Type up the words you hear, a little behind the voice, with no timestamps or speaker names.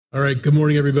All right, good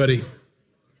morning, everybody.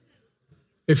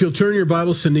 If you'll turn your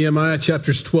Bibles to Nehemiah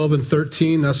chapters 12 and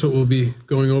 13, that's what we'll be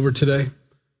going over today.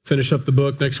 Finish up the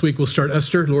book. Next week, we'll start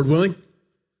Esther, Lord willing.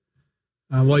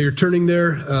 While you're turning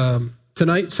there,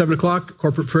 tonight, 7 o'clock,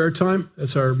 corporate prayer time.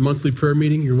 That's our monthly prayer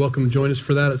meeting. You're welcome to join us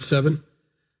for that at 7.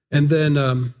 And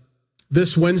then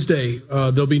this Wednesday,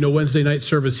 there'll be no Wednesday night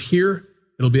service here.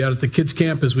 It'll be out at the kids'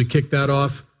 camp as we kick that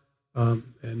off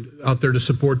and out there to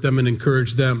support them and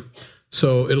encourage them.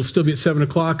 So it'll still be at 7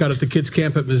 o'clock out at the kids'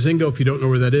 camp at Mazingo. If you don't know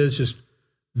where that is, just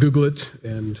Google it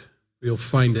and you'll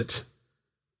find it.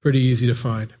 Pretty easy to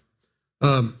find.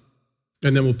 And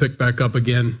then we'll pick back up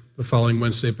again the following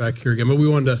Wednesday back here again. But we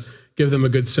wanted to give them a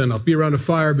good send-off. Be around a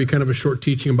fire, be kind of a short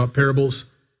teaching about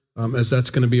parables, as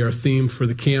that's going to be our theme for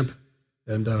the camp,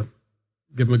 and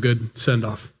give them a good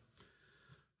send-off.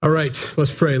 All right,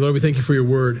 let's pray. Lord, we thank you for your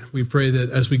word. We pray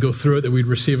that as we go through it, that we'd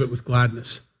receive it with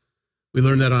gladness. We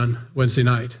learned that on Wednesday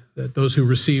night, that those who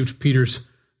received Peter's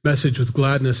message with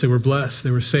gladness, they were blessed,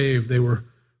 they were saved, they were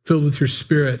filled with your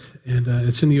spirit. And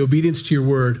it's in the obedience to your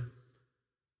word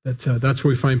that that's where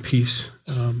we find peace,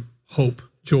 hope,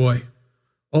 joy.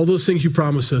 All those things you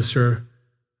promise us are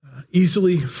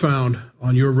easily found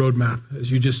on your roadmap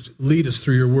as you just lead us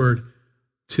through your word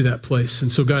to that place. And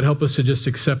so God, help us to just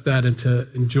accept that and to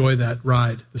enjoy that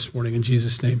ride this morning. In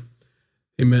Jesus' name,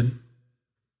 amen.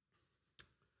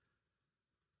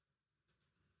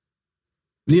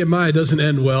 Nehemiah doesn't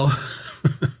end well.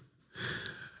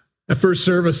 At first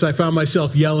service, I found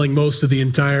myself yelling most of the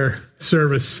entire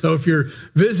service. So if you're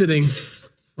visiting,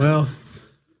 well,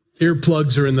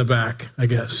 earplugs are in the back, I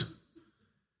guess.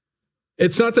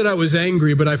 It's not that I was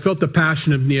angry, but I felt the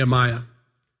passion of Nehemiah.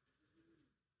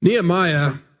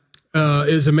 Nehemiah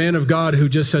is a man of God who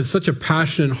just had such a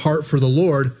passionate heart for the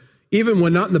Lord, even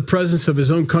when not in the presence of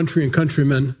his own country and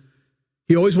countrymen.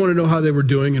 He always wanted to know how they were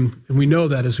doing, and we know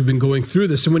that as we've been going through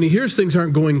this. And when he hears things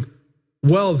aren't going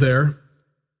well there,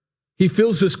 he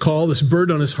feels this call, this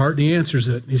burden on his heart, and he answers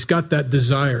it. He's got that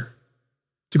desire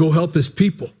to go help his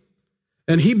people.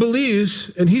 And he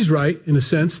believes, and he's right in a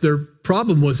sense, their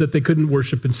problem was that they couldn't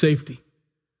worship in safety,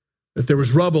 that there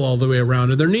was rubble all the way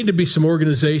around, and there needed to be some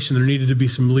organization, there needed to be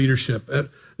some leadership.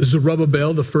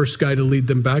 Zerubbabel, the first guy to lead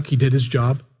them back, he did his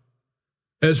job.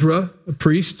 Ezra, a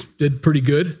priest, did pretty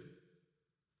good.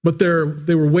 But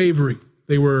they were wavering.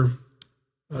 They were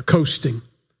coasting.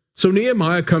 So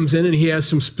Nehemiah comes in and he has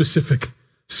some specific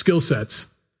skill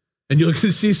sets. And you'll get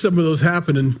to see some of those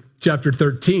happen in chapter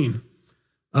 13.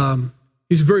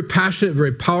 He's a very passionate,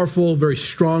 very powerful, very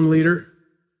strong leader.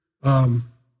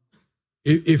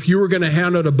 If you were going to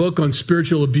hand out a book on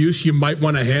spiritual abuse, you might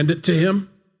want to hand it to him.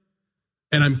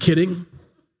 And I'm kidding,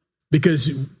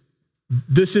 because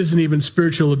this isn't even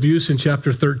spiritual abuse in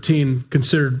chapter 13,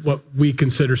 considered what we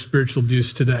consider spiritual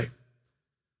abuse today.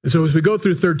 And so as we go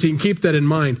through 13, keep that in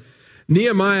mind.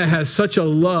 Nehemiah has such a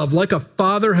love, like a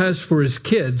father has for his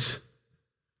kids,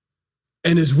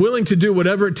 and is willing to do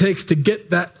whatever it takes to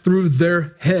get that through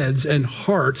their heads and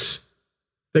hearts,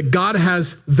 that God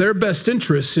has their best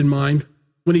interests in mind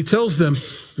when he tells them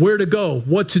where to go,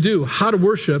 what to do, how to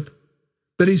worship,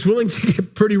 that he's willing to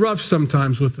get pretty rough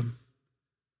sometimes with them.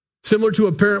 Similar to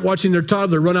a parent watching their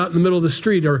toddler run out in the middle of the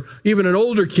street, or even an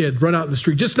older kid run out in the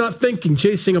street, just not thinking,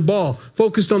 chasing a ball,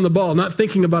 focused on the ball, not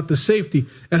thinking about the safety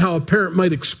and how a parent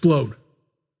might explode.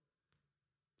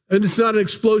 And it's not an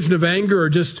explosion of anger or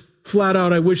just flat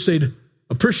out, I wish they'd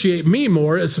appreciate me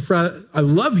more. It's a flat, I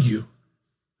love you.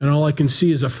 And all I can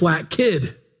see is a flat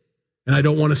kid. And I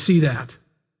don't want to see that.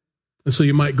 And so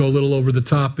you might go a little over the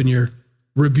top in your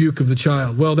rebuke of the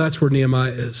child. Well, that's where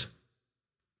Nehemiah is.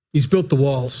 He's built the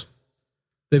walls.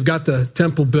 They've got the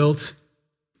temple built.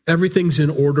 Everything's in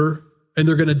order, and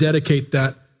they're going to dedicate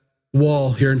that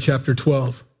wall here in chapter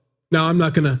 12. Now, I'm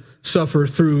not going to suffer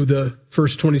through the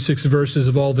first 26 verses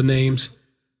of all the names.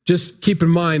 Just keep in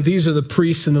mind, these are the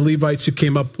priests and the Levites who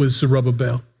came up with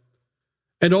Zerubbabel.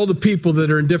 And all the people that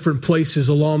are in different places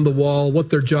along the wall, what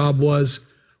their job was,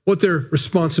 what their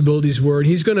responsibilities were. And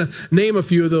he's going to name a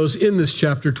few of those in this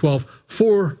chapter 12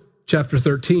 for chapter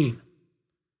 13.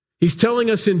 He's telling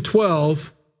us in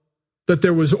 12 that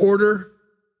there was order,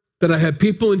 that I had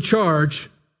people in charge,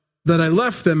 that I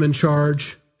left them in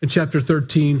charge. And chapter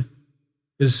 13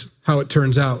 is how it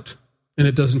turns out, and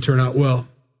it doesn't turn out well.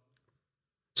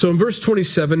 So in verse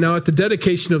 27, now at the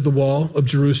dedication of the wall of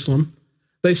Jerusalem,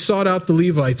 they sought out the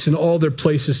Levites in all their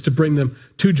places to bring them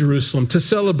to Jerusalem to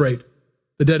celebrate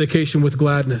the dedication with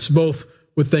gladness, both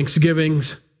with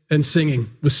thanksgivings and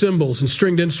singing, with cymbals and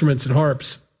stringed instruments and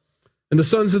harps. And the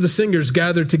sons of the singers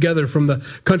gathered together from the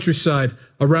countryside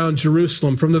around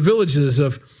Jerusalem, from the villages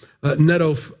of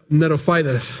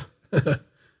Netophathus,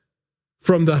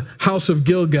 from the house of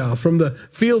Gilgal, from the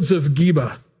fields of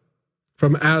Geba,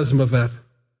 from Asmaveth.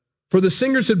 For the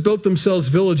singers had built themselves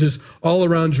villages all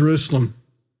around Jerusalem.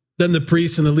 Then the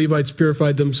priests and the Levites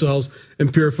purified themselves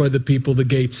and purified the people, the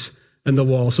gates, and the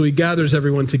wall. So he gathers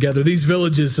everyone together. These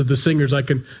villages of the singers, I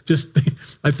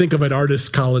think of an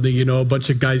artist colony, a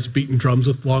bunch of guys beating drums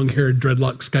with long hair,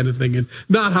 dreadlocks kind of thing. And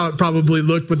not how it probably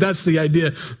looked, but that's the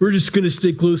idea. We're just going to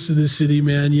stay close to the city,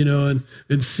 man,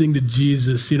 and sing to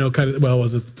Jesus, kind of, well, it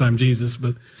was at the time Jesus,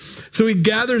 but so he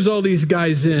gathers all these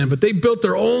guys in, but they built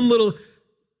their own little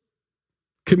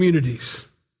communities,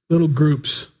 little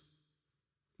groups,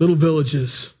 little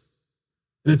villages.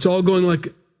 And it's all going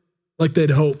like they'd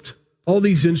hoped. All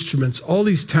these instruments, all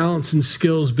these talents and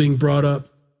skills being brought up,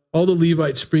 all the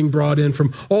Levites being brought in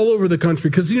from all over the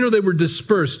country, because, they were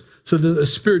dispersed so that a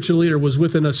spiritual leader was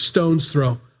within a stone's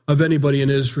throw of anybody in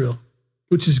Israel,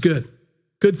 which is good.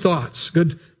 Good thoughts,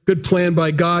 good plan by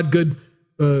God, good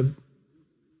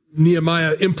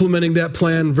Nehemiah implementing that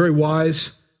plan, very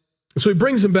wise. So he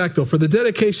brings them back, though. For the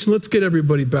dedication, let's get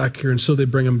everybody back here. And so they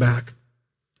bring them back.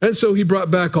 And so he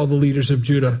brought back all the leaders of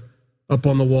Judah up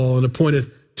on the wall and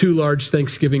appointed 2 large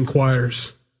Thanksgiving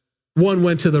choirs. One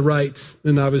went to the right,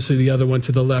 and obviously the other went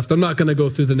to the left. I'm not going to go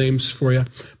through the names for you,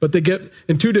 but they get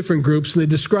in 2 different groups, and they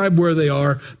describe where they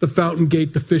are, the fountain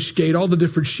gate, the fish gate, all the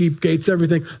different sheep gates,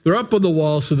 everything. They're up on the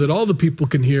wall so that all the people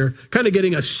can hear, kind of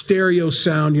getting a stereo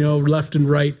sound, left and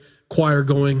right, choir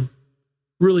going.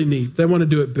 Really neat. They want to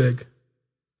do it big,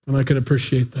 and I can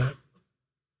appreciate that.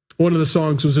 One of the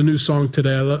songs was a new song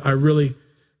today. I really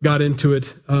got into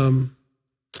it.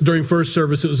 During first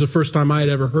service, it was the first time I had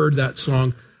ever heard that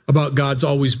song about God's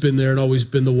always been there and always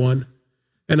been the one.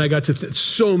 And I got to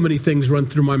so many things run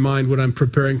through my mind when I'm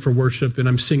preparing for worship and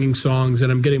I'm singing songs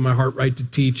and I'm getting my heart right to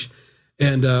teach.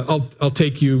 And I'll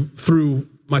take you through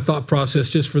my thought process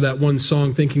just for that one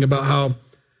song, thinking about how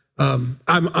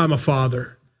I'm a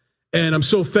father. And I'm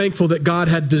so thankful that God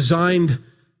had designed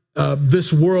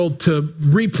this world to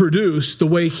reproduce the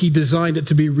way he designed it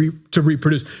to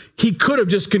reproduce. He could have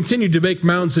just continued to make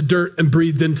mounds of dirt and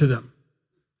breathed into them.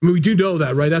 I mean, we do know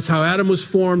that, right? That's how Adam was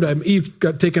formed. Eve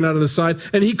got taken out of the side,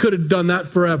 and he could have done that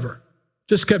forever.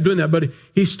 Just kept doing that. But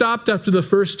he stopped after the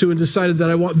first 2 and decided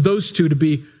that I want those 2 to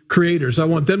be creators. I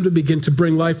want them to begin to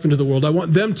bring life into the world. I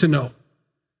want them to know.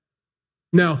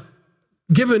 Now,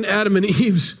 given Adam and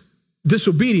Eve's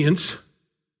disobedience,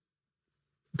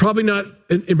 probably not,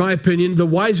 in my opinion, the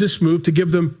wisest move to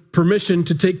give them permission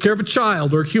to take care of a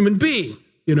child or a human being,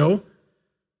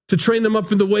 to train them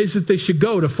up in the ways that they should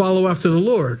go, to follow after the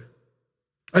Lord.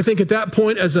 I think at that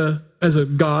point, as a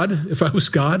God, if I was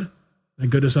God,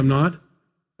 thank goodness I'm not,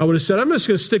 I would have said, I'm just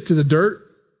going to stick to the dirt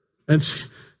and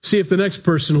see if the next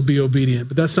person will be obedient.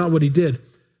 But that's not what he did,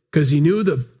 because he knew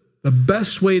the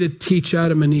best way to teach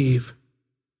Adam and Eve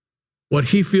what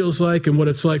he feels like and what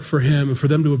it's like for him, and for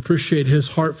them to appreciate his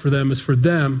heart for them, is for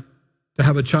them to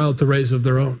have a child to raise of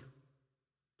their own,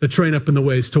 to train up in the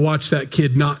ways, to watch that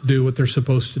kid not do what they're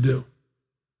supposed to do.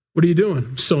 What are you doing?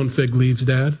 I'm sowing fig leaves,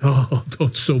 Dad. Oh,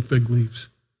 don't sow fig leaves.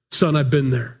 Son, I've been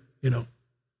there, And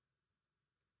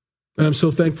I'm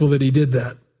so thankful that he did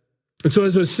that. And so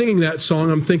as I was singing that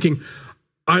song, I'm thinking,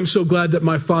 I'm so glad that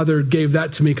my father gave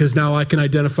that to me, because now I can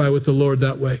identify with the Lord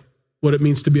that way. What it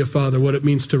means to be a father, what it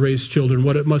means to raise children,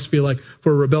 what it must feel like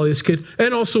for a rebellious kid,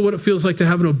 and also what it feels like to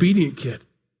have an obedient kid,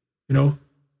 when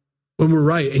we're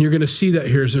right. And you're going to see that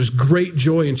here. There's great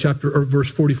joy in verse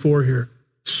 44 here.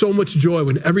 So much joy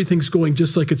when everything's going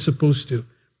just like it's supposed to.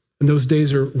 And those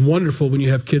days are wonderful when you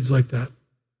have kids like that.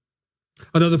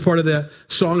 Another part of that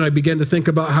song, I began to think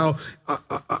about how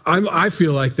I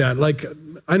feel like that. Like,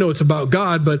 I know it's about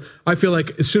God, but I feel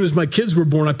like as soon as my kids were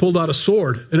born, I pulled out a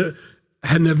sword and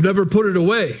have never put it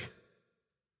away.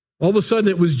 All of a sudden,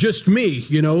 it was just me,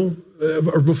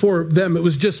 or before them, it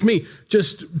was just me,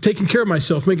 just taking care of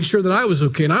myself, making sure that I was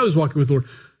okay and I was walking with the Lord.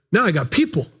 Now I got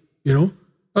people,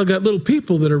 I got little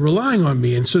people that are relying on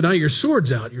me. And so now your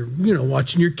sword's out, you're,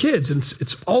 watching your kids, and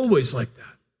it's always like that.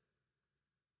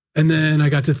 And then I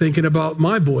got to thinking about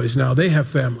my boys now. They have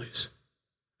families,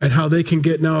 and how they can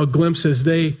get now a glimpse as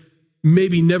they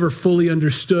maybe never fully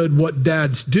understood what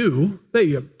dads do.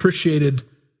 They appreciated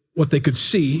what they could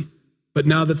see, but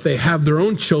now that they have their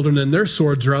own children and their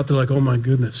swords are out, they're like, oh my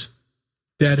goodness,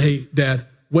 Dad, hey, Dad,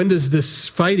 when does this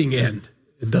fighting end?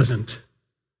 It doesn't.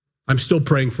 I'm still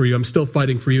praying for you. I'm still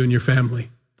fighting for you and your family.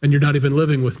 And you're not even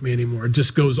living with me anymore. It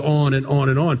just goes on and on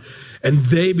and on. And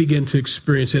they begin to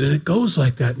experience it. And it goes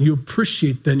like that. And you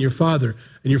appreciate then your father.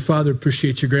 And your father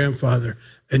appreciates your grandfather.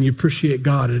 And you appreciate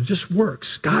God. And it just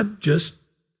works. God just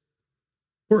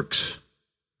works.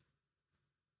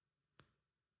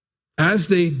 as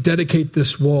they dedicate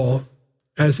this wall,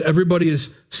 as everybody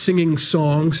is singing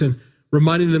songs and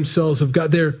reminding themselves of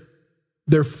God,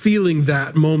 they're feeling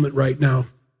that moment right now.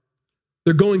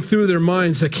 They're going through their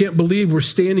minds, I can't believe we're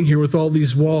standing here with all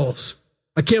these walls.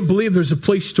 I can't believe there's a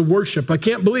place to worship. I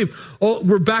can't believe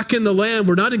we're back in the land.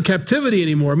 We're not in captivity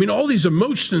anymore. I mean, all these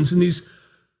emotions and these,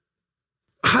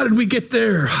 how did we get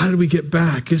there? How did we get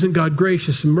back? Isn't God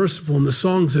gracious and merciful? And the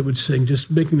songs they would sing, just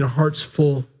making their hearts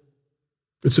full.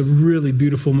 It's a really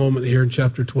beautiful moment here in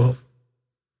chapter 12.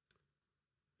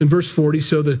 In verse 40,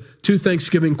 so the two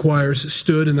thanksgiving choirs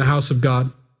stood in the house of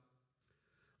God.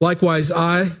 Likewise,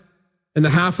 I and the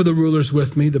half of the rulers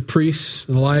with me, the priests,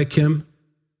 and Eliakim,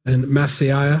 and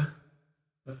Maaseiah,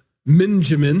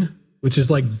 Minjamin, which is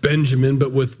like Benjamin,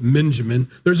 but with Minjamin.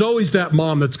 There's always that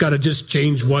mom that's got to just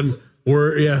change one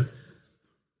word. Yeah.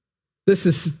 This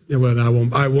is, well,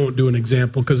 I won't do an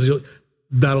example because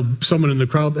someone in the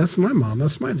crowd, that's my mom,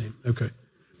 that's my name. Okay.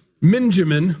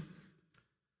 Minjamin,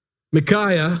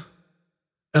 Micaiah,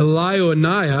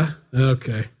 Elioenai,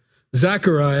 okay,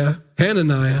 Zechariah,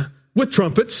 Hananiah, with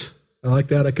trumpets. I like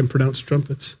that, I can pronounce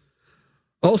trumpets.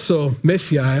 Also,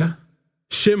 Maaseiah,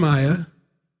 Shemaiah,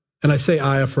 and I say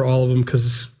Ayah for all of them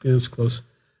because it's close.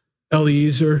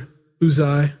 Eliezer,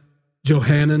 Uzai,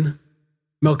 Johanan,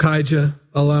 Malchijah,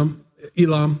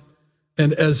 Elam,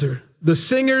 and Ezer. The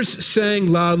singers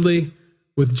sang loudly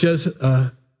with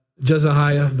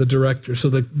Jezahiah, the director. So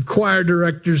the choir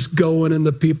director's going and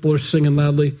the people are singing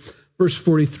loudly. Verse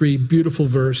 43, beautiful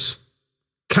verse.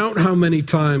 Count how many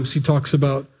times he talks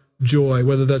about joy,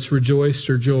 whether that's rejoiced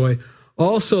or joy.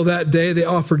 Also that day they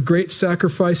offered great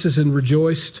sacrifices and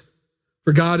rejoiced,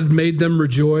 for God had made them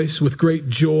rejoice with great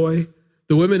joy.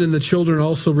 The women and the children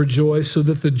also rejoiced, so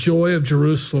that the joy of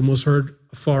Jerusalem was heard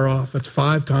afar off. That's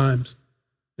 5 times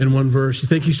in one verse. You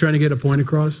think he's trying to get a point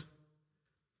across?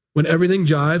 When everything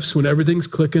jives, when everything's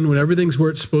clicking, when everything's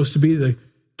where it's supposed to be, the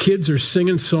kids are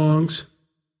singing songs.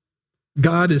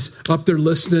 God is up there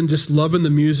listening, just loving the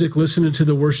music, listening to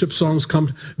the worship songs come.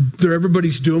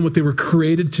 Everybody's doing what they were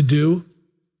created to do.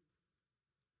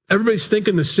 Everybody's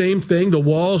thinking the same thing. The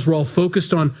walls were all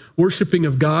focused on worshiping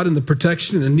of God and the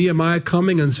protection and Nehemiah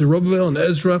coming and Zerubbabel and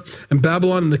Ezra and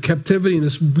Babylon and the captivity and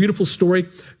this beautiful story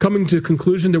coming to a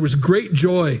conclusion. There was great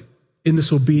joy in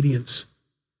this obedience.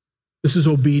 This is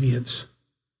obedience.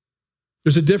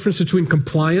 There's a difference between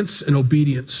compliance and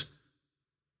obedience.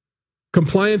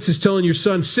 Compliance is telling your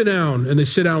son, sit down, and they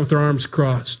sit down with their arms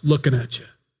crossed, looking at you.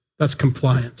 That's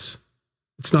compliance.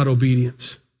 It's not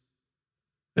obedience.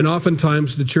 And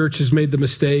oftentimes the church has made the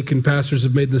mistake, and pastors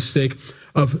have made the mistake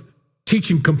of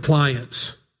teaching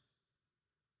compliance.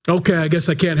 Okay, I guess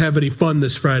I can't have any fun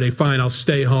this Friday. Fine, I'll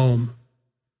stay home.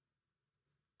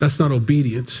 That's not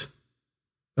obedience.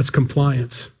 That's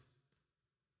compliance.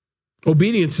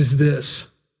 Obedience is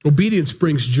this. Obedience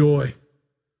brings joy.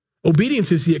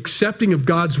 Obedience is the accepting of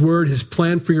God's word, his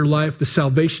plan for your life, the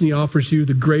salvation he offers you,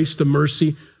 the grace, the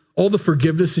mercy, all the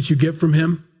forgiveness that you get from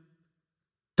him.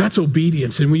 That's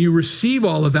obedience. And when you receive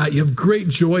all of that, you have great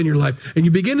joy in your life. And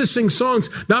you begin to sing songs,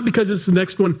 not because it's the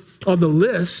next one on the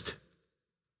list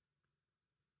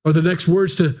or the next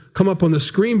words to come up on the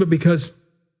screen, but because,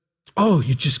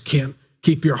 you just can't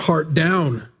keep your heart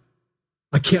down.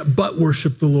 I can't but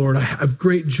worship the Lord. I have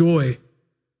great joy.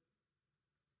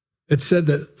 It said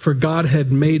that for God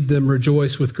had made them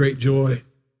rejoice with great joy.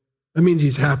 That means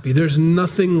he's happy. There's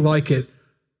nothing like it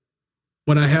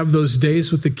when I have those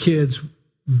days with the kids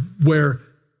where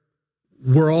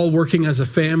we're all working as a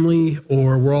family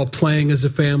or we're all playing as a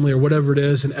family or whatever it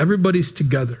is, and everybody's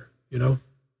together, and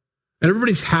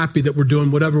everybody's happy that we're doing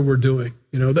whatever we're doing.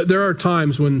 There are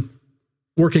times when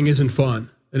working isn't fun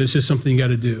and it's just something you got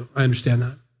to do. I understand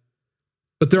that.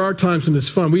 But there are times when it's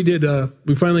fun. We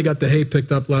finally got the hay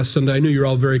picked up last Sunday. I knew you were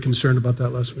all very concerned about that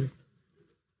last week.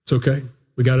 It's okay.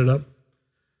 We got it up.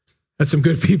 Had some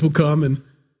good people come and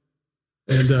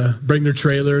bring their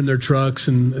trailer and their trucks,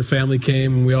 and the family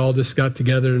came, and we all just got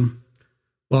together and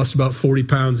lost about 40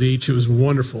 pounds each. It was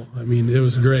wonderful. I mean, it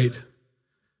was great.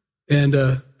 And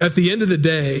at the end of the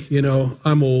day,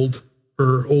 I'm old,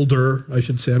 or older, I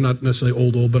should say. I'm not necessarily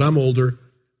old, but I'm older.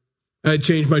 I had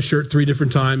changed my shirt 3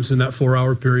 different times in that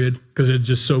 4-hour period because it had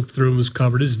just soaked through and was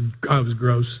covered. I was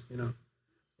gross,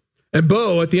 And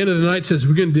Bo, at the end of the night, says,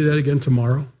 we're going to do that again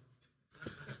tomorrow. I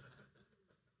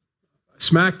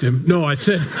smacked him. No, I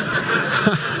said,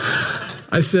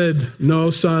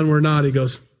 no, son, we're not. He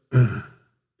goes, you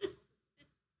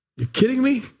kidding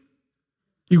me?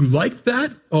 You like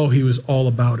that? Oh, he was all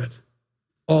about it.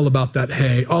 All about that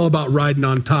hay, all about riding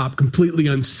on top, completely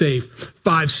unsafe,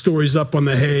 5 stories up on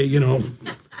the hay,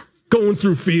 going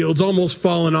through fields, almost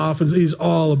falling off. And he's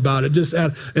all about it.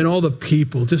 And all the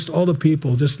people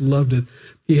just loved it.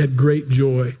 He had great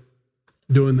joy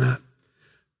doing that.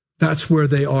 That's where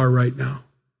they are right now.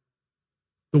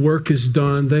 The work is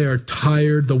done. They are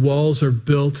tired. The walls are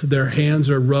built. Their hands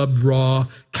are rubbed raw.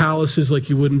 Calluses like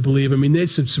you wouldn't believe. I mean, they did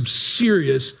some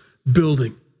serious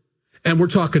building. And we're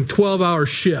talking 12-hour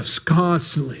shifts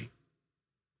constantly.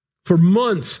 For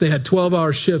months, they had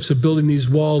 12-hour shifts of building these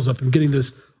walls up and getting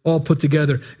this all put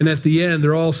together. And at the end,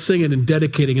 they're all singing and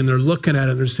dedicating, and they're looking at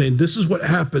it, and they're saying, this is what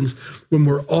happens when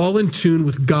we're all in tune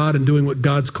with God and doing what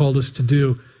God's called us to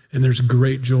do. And there's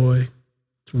great joy.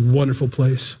 It's a wonderful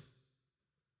place.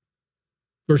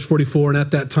 Verse 44, and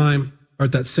at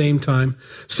that same time,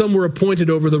 some were appointed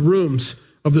over the rooms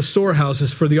of the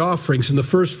storehouses for the offerings and the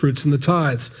firstfruits and the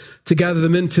tithes, to gather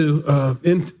them into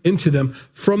them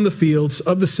from the fields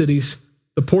of the cities,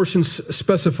 the portions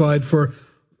specified for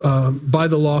by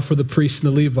the law for the priests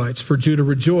and the Levites. For Judah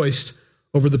rejoiced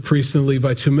over the priests and the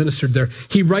Levites who ministered there.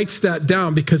 He writes that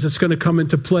down because it's going to come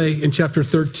into play in chapter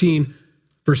 13,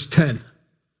 verse 10.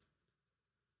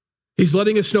 He's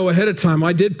letting us know ahead of time,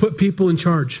 I did put people in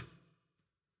charge.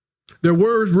 There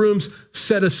were rooms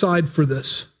set aside for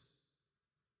this.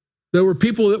 There were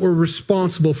people that were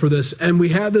responsible for this, and we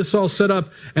had this all set up.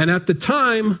 And at the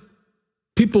time,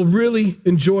 people really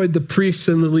enjoyed the priests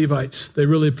and the Levites. They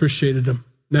really appreciated them.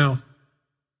 Now,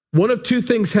 one of two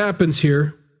things happens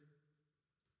here.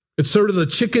 It's sort of the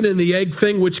chicken and the egg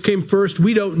thing, which came first.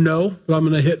 We don't know, but I'm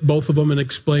going to hit both of them and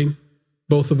explain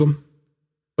both of them.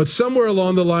 But somewhere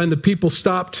along the line, the people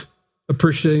stopped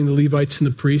appreciating the Levites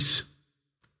and the priests.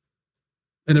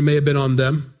 And it may have been on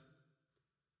them,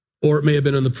 or it may have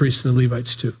been on the priests and the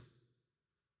Levites too.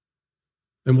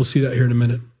 And we'll see that here in a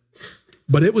minute.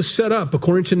 But it was set up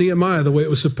according to Nehemiah the way it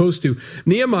was supposed to.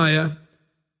 Nehemiah,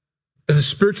 as a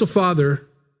spiritual father,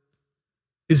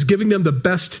 is giving them the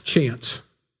best chance,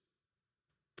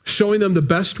 showing them the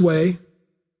best way,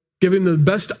 giving them the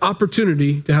best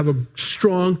opportunity to have a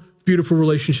strong, beautiful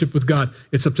relationship with God.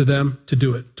 It's up to them to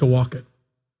do it, to walk it.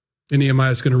 And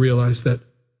Nehemiah is going to realize that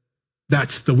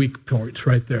that's the weak point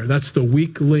right there. That's the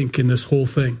weak link in this whole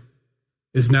thing,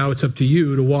 is now it's up to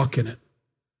you to walk in it.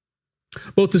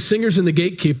 Both the singers and the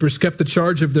gatekeepers kept the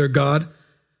charge of their God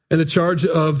and the charge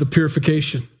of the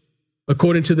purification,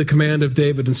 according to the command of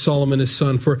David and Solomon his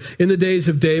son. For in the days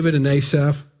of David and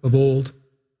Asaph of old,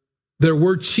 there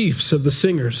were chiefs of the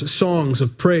singers, songs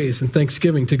of praise and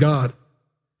thanksgiving to God.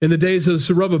 In the days of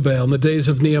Zerubbabel, in the days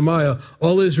of Nehemiah,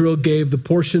 all Israel gave the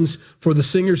portions for the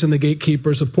singers and the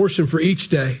gatekeepers, a portion for each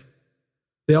day.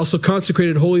 They also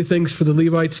consecrated holy things for the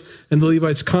Levites, and the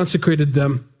Levites consecrated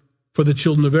them for the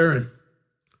children of Aaron.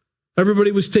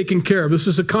 Everybody was taken care of. This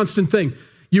is a constant thing.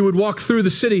 You would walk through the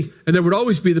city, and there would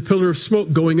always be the pillar of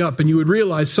smoke going up, and you would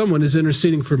realize someone is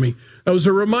interceding for me. That was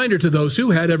a reminder to those who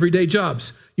had everyday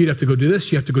jobs. You'd have to go do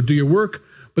this, you have to go do your work.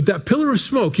 But that pillar of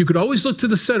smoke, you could always look to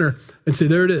the center and say,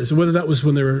 there it is. And whether that was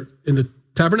when they were in the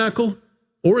tabernacle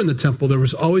or in the temple, there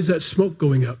was always that smoke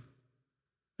going up.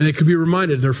 And they could be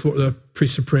reminded, therefore, the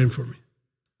priests are praying for me.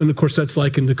 And of course, that's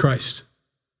likened to Christ.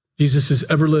 Jesus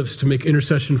ever lives to make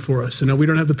intercession for us. And now we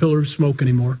don't have the pillar of smoke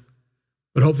anymore.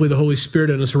 But hopefully the Holy Spirit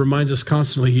in us reminds us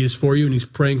constantly he is for you and he's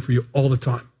praying for you all the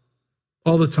time.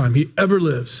 All the time. He ever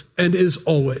lives and is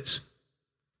always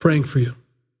praying for you.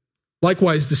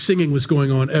 Likewise, the singing was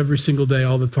going on every single day,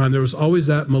 all the time. There was always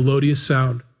that melodious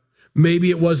sound. Maybe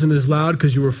it wasn't as loud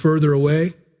because you were further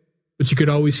away, but you could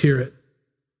always hear it.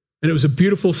 And it was a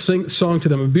beautiful song to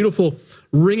them, a beautiful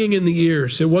ringing in the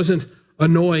ears. It wasn't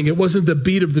annoying. It wasn't the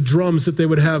beat of the drums that they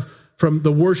would have from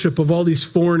the worship of all these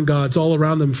foreign gods all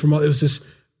around them. It was this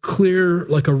clear,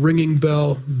 like a ringing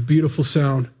bell, beautiful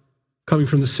sound coming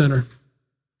from the center.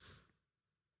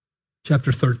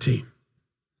 Chapter 13.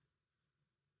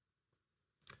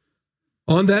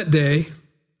 On that day,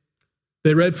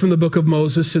 they read from the book of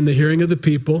Moses in the hearing of the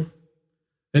people,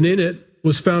 and in it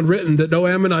was found written that no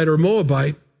Ammonite or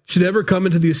Moabite should ever come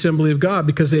into the assembly of God,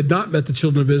 because they had not met the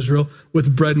children of Israel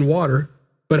with bread and water,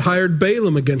 but hired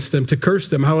Balaam against them to curse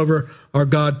them. However, our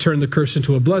God turned the curse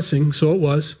into a blessing. So it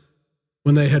was,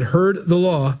 when they had heard the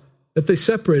law, that they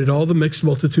separated all the mixed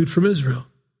multitude from Israel.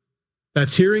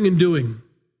 That's hearing and doing.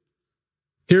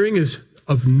 Hearing is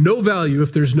of no value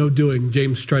if there's no doing.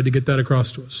 James tried to get that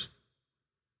across to us.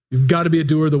 You've got to be a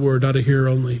doer of the word, not a hearer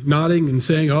only. Nodding and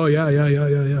saying, oh,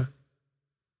 yeah.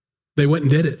 They went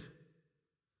and did it.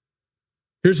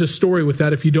 Here's a story with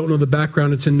that. If you don't know the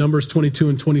background, it's in Numbers 22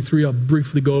 and 23. I'll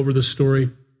briefly go over the story.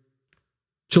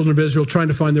 Children of Israel trying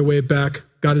to find their way back.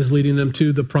 God is leading them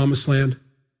to the promised land.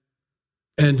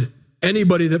 And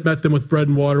Anybody that met them with bread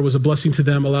and water was a blessing to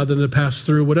them, allowed them to pass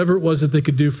through. Whatever it was that they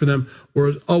could do for them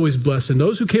were always blessed. And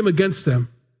those who came against them,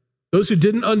 those who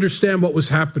didn't understand what was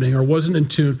happening or wasn't in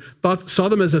tune, saw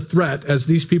them as a threat, as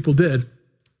these people did,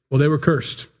 well, they were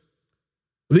cursed.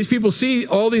 These people see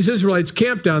all these Israelites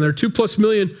camped down there, 2+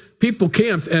 million people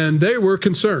camped, and they were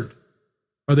concerned.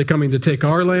 Are they coming to take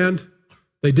our land?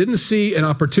 They didn't see an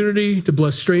opportunity to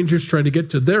bless strangers trying to get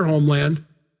to their homeland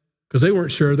because they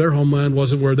weren't sure their homeland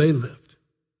wasn't where they lived.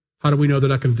 How do we know they're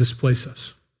not going to displace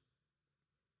us?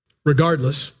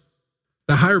 Regardless,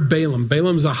 they hired Balaam.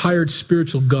 Balaam's a hired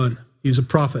spiritual gun. He's a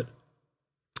prophet.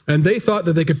 And they thought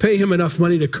that they could pay him enough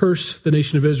money to curse the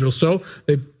nation of Israel. So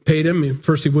they paid him.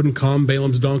 First, he wouldn't come.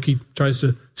 Balaam's donkey tries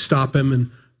to stop him and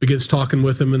begins talking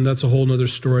with him, and that's a whole other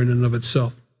story in and of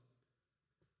itself.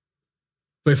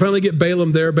 They finally get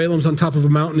Balaam there. Balaam's on top of a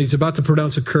mountain. He's about to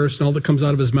pronounce a curse, and all that comes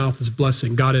out of his mouth is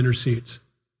blessing. God intercedes.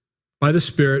 By the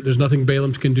Spirit, there's nothing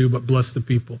Balaam can do but bless the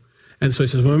people. And so he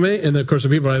says, well, and of course the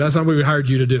people are like, that's not what we hired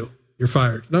you to do. You're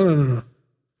fired. No.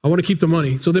 I want to keep the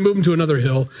money. So they move him to another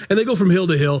hill, and they go from hill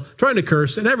to hill, trying to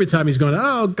curse. And every time he's going,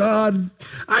 oh, God,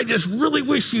 I just really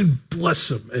wish you'd bless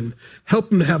them and help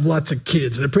them to have lots of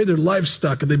kids. And I pray their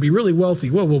livestock and they'd be really wealthy.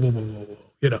 Whoa.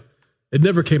 It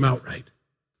never came out right.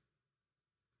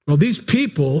 Well, these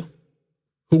people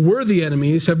who were the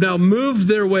enemies have now moved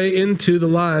their way into the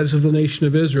lives of the nation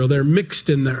of Israel. They're mixed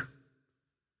in there.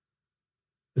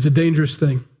 It's a dangerous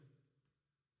thing.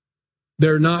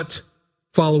 They're not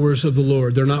followers of the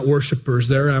Lord. They're not worshipers.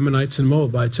 They're Ammonites and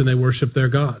Moabites, and they worship their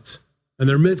gods. And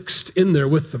they're mixed in there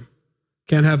with them.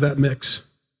 Can't have that mix.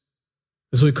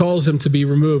 And so he calls them to be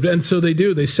removed. And so they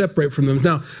do. They separate from them.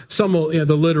 Now, some will,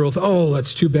 the literal, oh,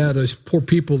 that's too bad. Those poor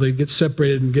people, they get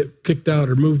separated and get kicked out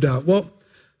or moved out. Well,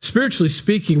 spiritually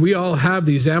speaking, we all have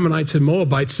these Ammonites and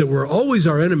Moabites that were always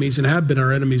our enemies and have been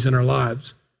our enemies in our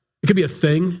lives. It could be a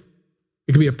thing.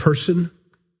 It could be a person.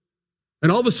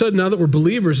 And all of a sudden, now that we're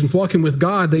believers and walking with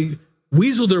God, they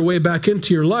weasel their way back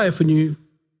into your life, and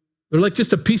they're like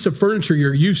just a piece of furniture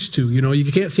you're used to.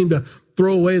 You can't seem to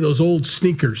throw away those old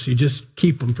sneakers. You just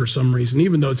keep them for some reason,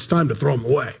 even though it's time to throw them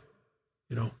away.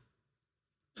 Well,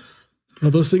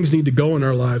 those things need to go in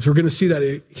our lives. We're going to see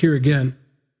that here again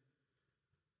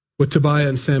with Tobiah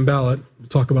and Sanballat. We'll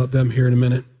talk about them here in a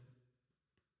minute.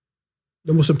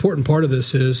 The most important part of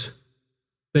this is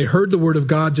they heard the word of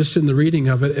God just in the reading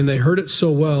of it, and they heard it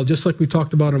so well, just like we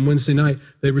talked about on Wednesday night.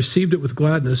 They received it with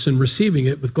gladness, and receiving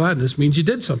it with gladness means you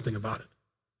did something about it.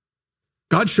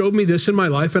 God showed me this in my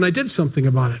life, and I did something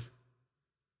about it.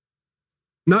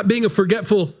 Not being a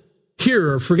forgetful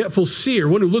hearer, forgetful seer,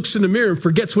 one who looks in the mirror and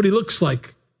forgets what he looks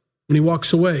like when he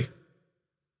walks away.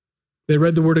 They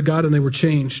read the word of God, and they were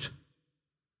changed,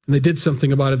 and they did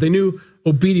something about it. They knew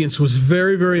obedience was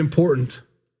very, very important.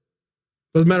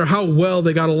 Doesn't matter how well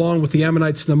they got along with the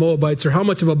Ammonites and the Moabites, or how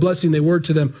much of a blessing they were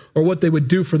to them, or what they would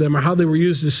do for them, or how they were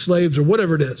used as slaves, or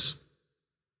whatever it is.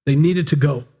 They needed to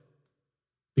go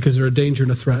because they're a danger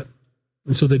and a threat.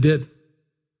 And so they did.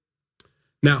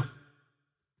 Now,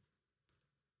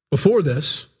 before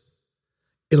this,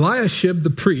 Eliashib the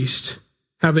priest,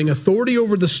 having authority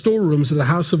over the storerooms of the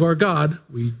house of our God,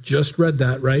 we just read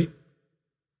that, right?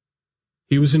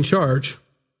 He was in charge,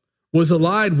 was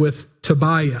allied with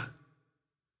Tobiah.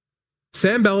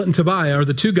 Sanballat and Tobiah are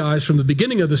the two guys from the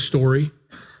beginning of the story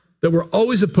that were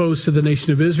always opposed to the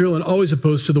nation of Israel and always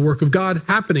opposed to the work of God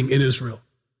happening in Israel.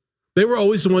 They were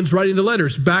always the ones writing the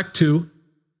letters back to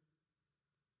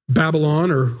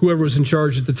Babylon or whoever was in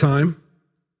charge at the time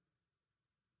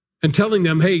and telling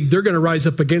them, hey, they're going to rise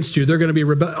up against you. They're going to be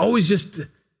rebel. Always just,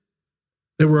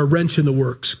 they were a wrench in the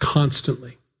works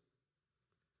constantly.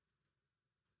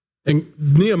 And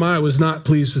Nehemiah was not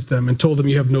pleased with them and told them,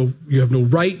 you have no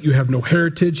right, you have no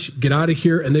heritage, get out of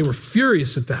here. And they were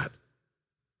furious at that.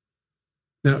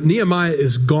 Now, Nehemiah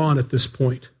is gone at this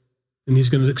point, and he's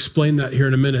going to explain that here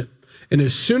in a minute. And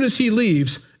as soon as he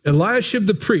leaves, Eliashib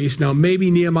the priest, now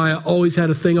maybe Nehemiah always had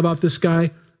a thing about this guy.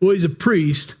 Well, he's a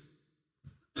priest.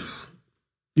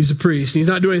 He's a priest, and he's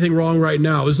not doing anything wrong right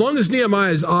now. As long as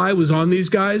Nehemiah's eye was on these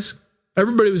guys,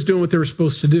 everybody was doing what they were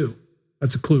supposed to do.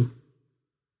 That's a clue.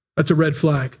 That's a red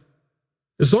flag.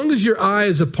 As long as your eye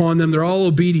is upon them, they're all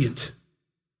obedient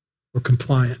or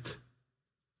compliant.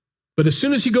 But as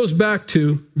soon as he goes back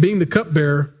to being the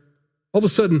cupbearer, all of a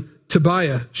sudden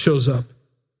Tobiah shows up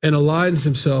and aligns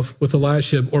himself with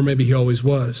Eliashib, or maybe he always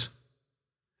was.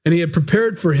 And he had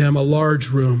prepared for him a large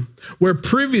room where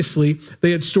previously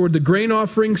they had stored the grain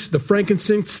offerings, the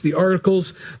frankincense, the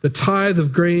articles, the tithe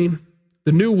of grain,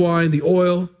 the new wine, the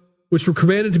oil, which were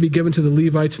commanded to be given to the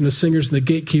Levites and the singers and the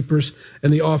gatekeepers,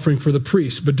 and the offering for the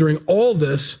priests. But during all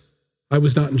this, I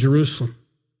was not in Jerusalem.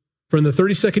 For in the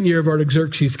 32nd year of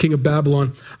Artaxerxes, king of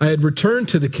Babylon, I had returned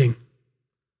to the king.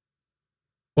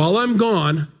 While I'm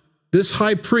gone, this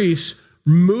high priest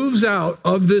moves out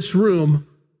of this room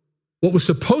what was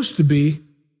supposed to be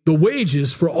the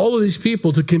wages for all of these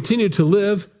people to continue to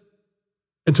live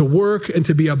and to work and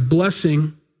to be a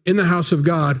blessing in the house of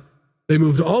God. They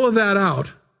moved all of that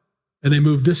out and they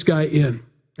moved this guy in.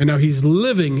 And now he's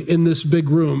living in this big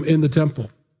room in the temple.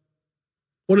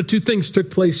 One of two things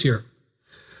took place here.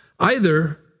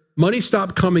 Either money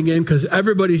stopped coming in because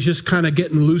everybody's just kind of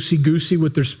getting loosey-goosey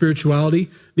with their spirituality.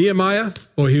 Nehemiah,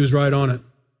 boy, he was right on it.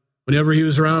 Whenever he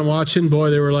was around watching,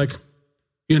 boy, they were like,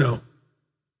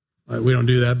 we don't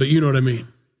do that, but you know what I mean.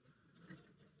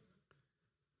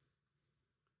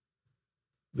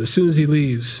 But as soon as he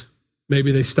leaves,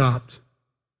 maybe they stopped.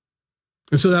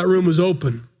 And so that room was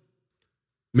open.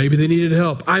 Maybe they needed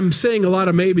help. I'm saying a lot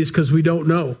of maybes because we don't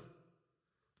know.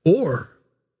 Or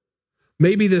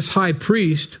maybe this high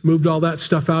priest moved all that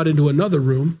stuff out into another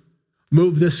room,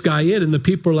 moved this guy in, and the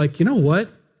people are like, you know what?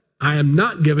 I am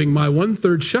not giving my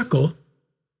 1/3 shekel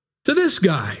to this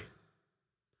guy.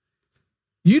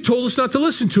 You told us not to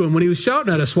listen to him when he was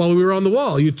shouting at us while we were on the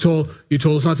wall. You told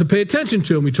us not to pay attention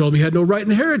to him. We told him he had no right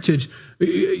in heritage.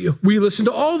 We listened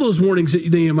to all those warnings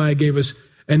that Nehemiah gave us,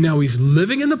 and now he's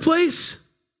living in the place?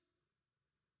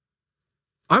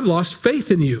 I've lost faith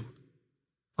in you.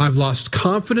 I've lost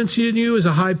confidence in you as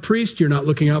a high priest. You're not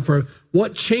looking out for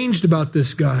what changed about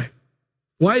this guy.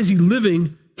 Why is he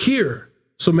living here?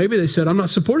 So maybe they said, I'm not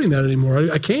supporting that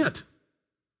anymore. I can't.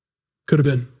 Could have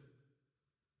been.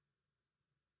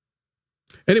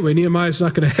 Anyway, Nehemiah's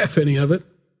not going to have any of it.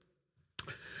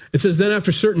 It says, then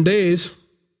after certain days,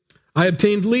 I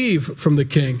obtained leave from the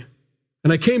king,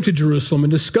 and I came to Jerusalem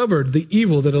and discovered the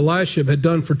evil that Eliashib had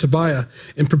done for Tobiah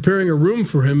in preparing a room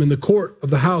for him in the court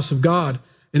of the house of God,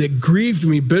 and it grieved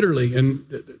me bitterly, and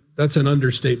that's an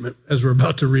understatement, as we're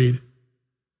about to read.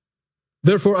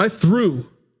 Therefore, I threw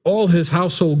all his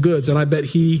household goods, and I bet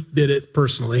he did it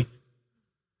personally,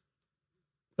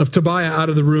 of Tobiah out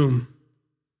of the room.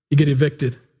 You get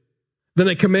evicted. Then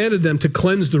I commanded them to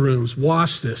cleanse the rooms.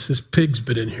 Wash this pig's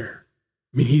been in here.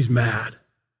 I mean, he's mad.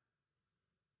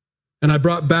 And I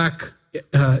brought back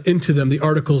into them the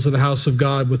articles of the house of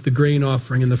God with the grain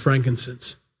offering and the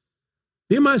frankincense.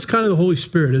 Nehemiah's kind of the Holy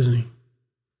Spirit, isn't he?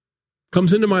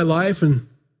 Comes into my life and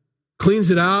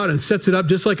cleans it out and sets it up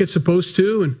just like it's supposed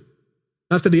to. And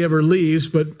not that he ever leaves,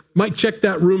 but might check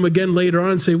that room again later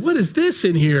on and say, what is this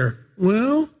in here?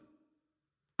 Well,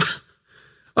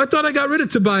 I thought I got rid of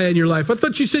Tobiah in your life. I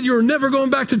thought you said you were never going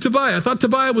back to Tobiah. I thought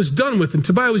Tobiah was done with, and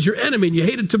Tobiah was your enemy, and you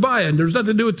hated Tobiah, and there was nothing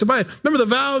to do with Tobiah. Remember the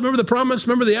vow? Remember the promise?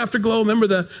 Remember the afterglow? Remember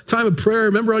the time of prayer?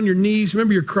 Remember on your knees?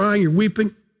 Remember you're crying, you're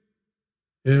weeping?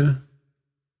 Yeah.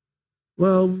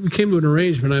 Well, we came to an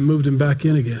arrangement. I moved him back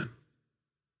in again.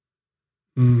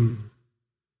 He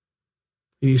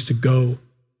needs to go. You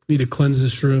need to cleanse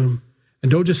this room.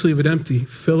 And don't just leave it empty.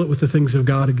 Fill it with the things of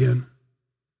God again.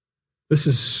 This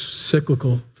is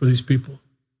cyclical for these people.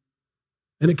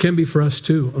 And it can be for us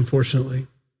too, unfortunately.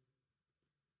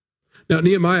 Now,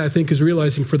 Nehemiah, I think, is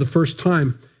realizing for the first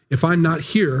time, if I'm not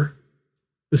here,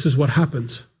 this is what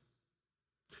happens.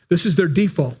 This is their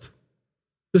default.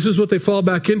 This is what they fall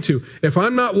back into. If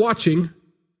I'm not watching,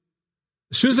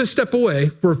 as soon as I step away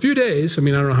for a few days, I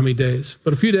don't know how many days,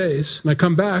 but a few days, and I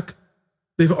come back,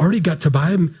 they've already got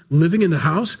Tobiah living in the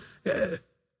house.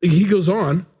 He goes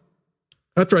on.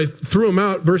 After I threw him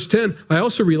out, verse 10, I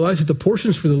also realized that the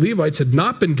portions for the Levites had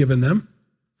not been given them.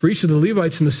 For each of the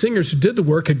Levites and the singers who did the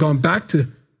work had gone back to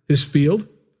his field.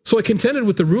 So I contended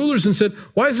with the rulers and said,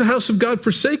 why is the house of God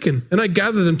forsaken? And I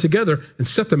gathered them together and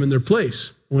set them in their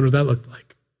place. I wonder what that looked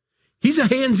like. He's a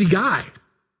handsy guy.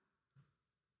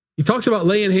 He talks about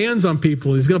laying hands on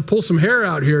people. He's going to pull some hair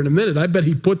out here in a minute. I bet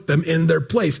he put them in their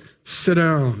place. Sit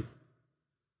down.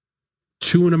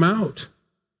 Chewing them out.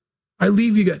 I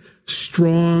leave you guys.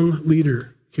 Strong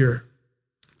leader here.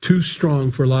 Too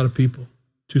strong for a lot of people.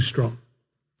 Too strong.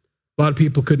 A lot of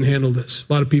people couldn't handle this.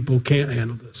 A lot of people can't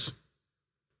handle this.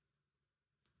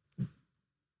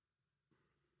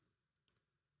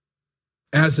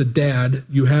 As a dad,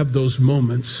 you have those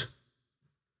moments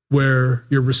where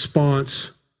your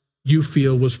response, you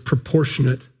feel, was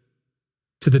proportionate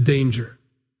to the danger.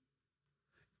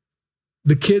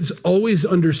 The kids always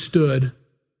understood.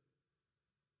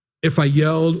 If I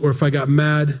yelled or if I got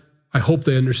mad, I hope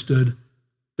they understood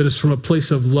that it's from a place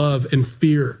of love and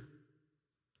fear.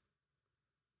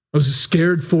 I was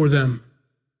scared for them.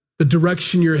 The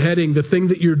direction you're heading, the thing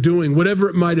that you're doing, whatever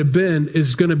it might have been,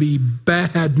 is going to be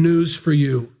bad news for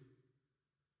you.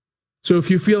 So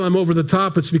if you feel I'm over the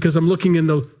top, it's because I'm looking in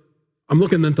the I'm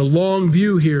looking at the long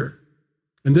view here,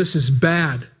 and this is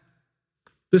bad.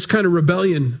 This kind of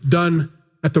rebellion done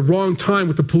at the wrong time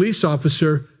with the police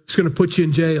officer is going to put you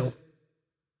in jail.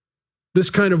 This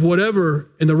kind of whatever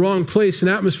in the wrong place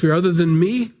and atmosphere other than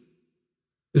me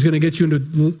is going to get you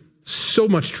into so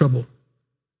much trouble.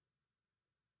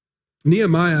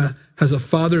 Nehemiah has a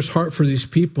father's heart for these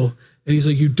people. And he's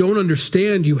like, you don't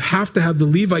understand. You have to have the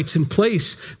Levites in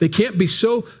place. They can't be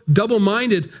so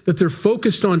double-minded that they're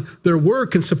focused on their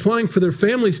work and supplying for their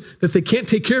families that they can't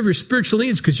take care of your spiritual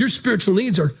needs, because your spiritual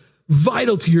needs are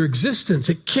vital to your existence.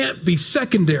 It can't be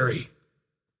secondary.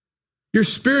 Your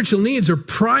spiritual needs are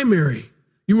primary.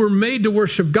 You were made to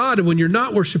worship God, and when you're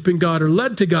not worshiping God or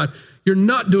led to God, you're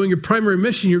not doing your primary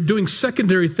mission. You're doing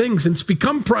secondary things, and it's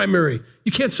become primary.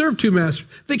 You can't serve two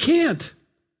masters. They can't.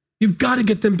 You've got to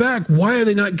get them back. Why are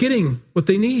they not getting what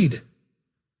they need?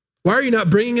 Why are you not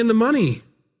bringing in the money?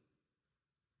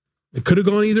 It could have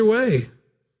gone either way.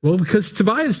 Well, because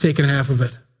Tobiah's taken half of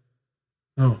it.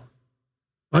 Oh,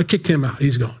 I kicked him out.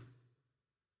 He's gone.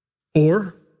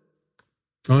 Or,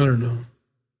 I don't know.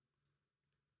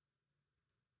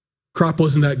 Crop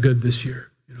wasn't that good this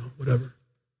year, whatever.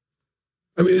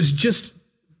 I mean, it was just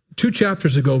 2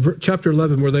 chapters ago, chapter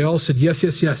 11, where they all said, yes,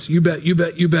 yes, yes, you bet, you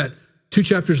bet, you bet. 2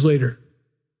 chapters later.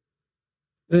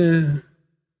 That's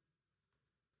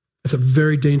a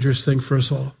very dangerous thing for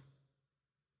us all.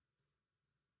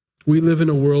 We live in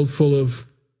a world full of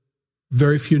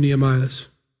very few Nehemiahs.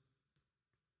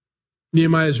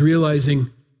 Nehemiah is realizing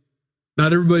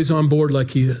not everybody's on board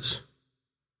like he is.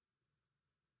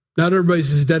 Not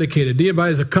everybody's as dedicated.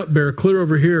 Nehemiah is a cupbearer, clear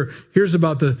over here, hears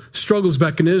about the struggles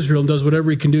back in Israel and does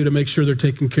whatever he can do to make sure they're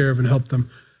taken care of and help them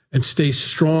and stay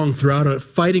strong throughout it,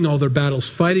 fighting all their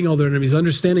battles, fighting all their enemies,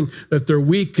 understanding that they're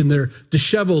weak and they're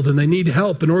disheveled and they need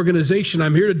help and organization.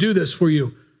 I'm here to do this for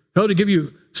you. How to give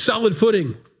you solid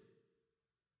footing.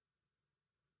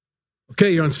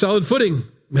 Okay, you're on solid footing.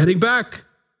 I'm heading back.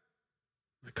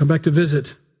 I come back to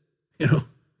visit.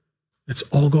 It's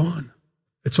all gone.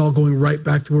 It's all going right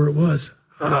back to where it was.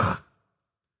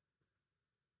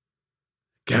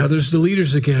 Gathers the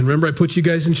leaders again. Remember, I put you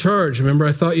guys in charge. Remember,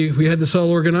 I thought we had this all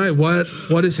organized.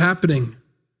 What is happening?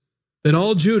 Then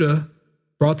all Judah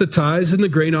brought the tithes and the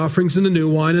grain offerings and the new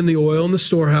wine and the oil in the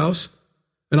storehouse.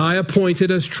 And I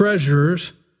appointed as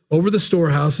treasurers over the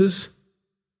storehouses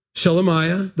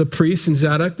Shelemiah, the priest, and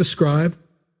Zadok, the scribe,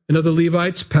 and of the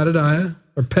Levites, Pedaiah.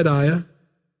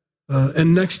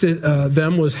 And next to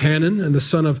them was Hanan and the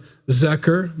son of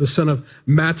Zechar, the son of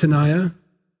Mattaniah.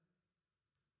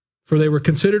 For they were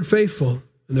considered faithful,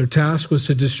 and their task was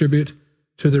to distribute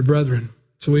to their brethren.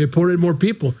 So he appointed more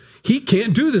people. He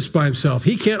can't do this by himself.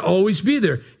 He can't always be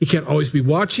there. He can't always be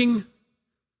watching.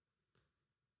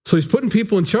 So he's putting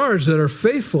people in charge that are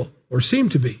faithful, or seem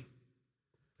to be.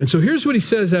 And so here's what he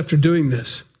says after doing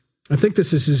this. I think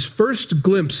this is his first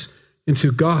glimpse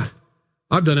into God.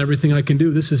 I've done everything I can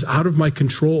do. This is out of my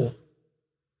control.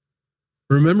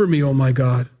 Remember me, O my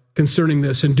God, concerning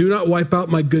this, and do not wipe out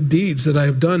my good deeds that I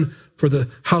have done for the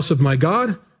house of my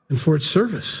God and for its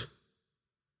service.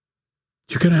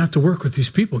 You're going to have to work with these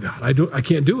people, God. I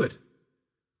can't do it.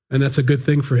 And that's a good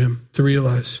thing for him to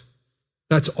realize.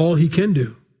 That's all he can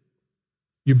do.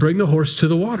 You bring the horse to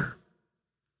the water.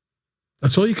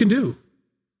 That's all you can do.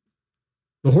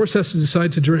 The horse has to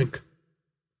decide to drink.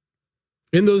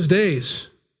 In those days,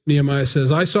 Nehemiah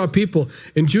says, I saw people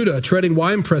in Judah treading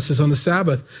wine presses on the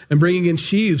Sabbath and bringing in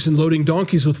sheaves and loading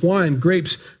donkeys with wine,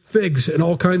 grapes, figs, and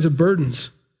all kinds of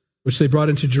burdens, which they brought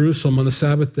into Jerusalem on the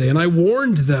Sabbath day. And I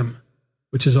warned them,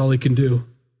 which is all he can do,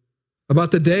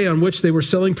 about the day on which they were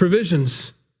selling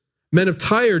provisions. Men of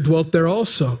Tyre dwelt there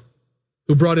also,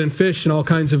 who brought in fish and all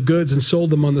kinds of goods and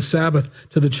sold them on the Sabbath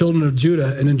to the children of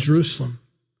Judah and in Jerusalem.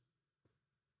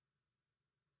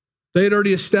 They had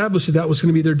already established that was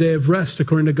going to be their day of rest,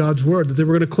 according to God's word, that they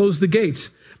were going to close the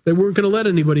gates. They weren't going to let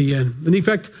anybody in. And in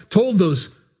fact, told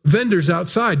those vendors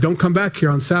outside, don't come back here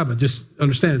on Sabbath. Just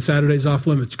understand, Saturday's off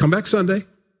limits. Come back Sunday,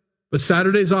 but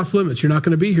Saturday's off limits. You're not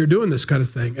going to be here doing this kind of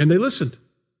thing. And they listened.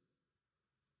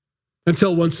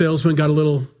 Until one salesman got a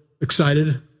little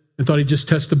excited and thought he'd just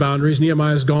test the boundaries.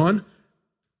 Nehemiah's gone.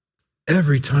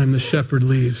 Every time the shepherd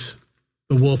leaves,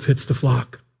 the wolf hits the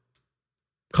flock.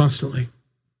 Constantly.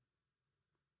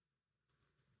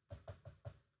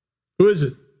 Who is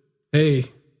it? Hey,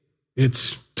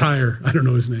 it's Tyre. I don't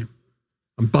know his name.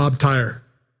 I'm Bob Tyre.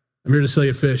 I'm here to sell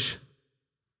you fish.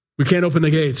 We can't open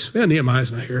the gates. Yeah,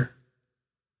 Nehemiah's not here.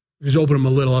 Just open them a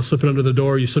little. I'll slip it under the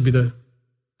door. You slip me the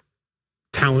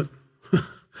talent,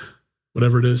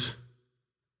 whatever it is.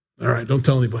 All right, don't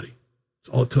tell anybody.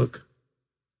 That's all it took.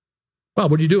 Bob,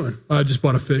 what are you doing? I just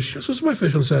bought a fish. This was my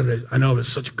fish on Saturday. I know, it's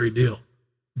such a great deal.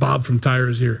 Bob from Tyre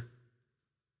is here.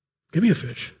 Give me a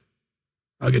fish.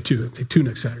 I'll get 2. I'll take 2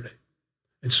 next Saturday.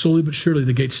 And slowly but surely,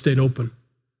 the gates stayed open.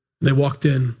 And they walked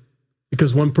in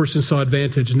because one person saw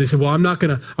advantage. And they said, well,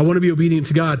 I want to be obedient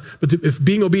to God. But if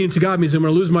being obedient to God means I'm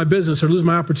going to lose my business or lose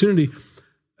my opportunity,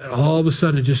 and all of a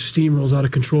sudden it just steamrolls out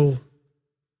of control.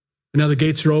 And now the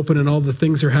gates are open and all the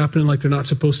things are happening like they're not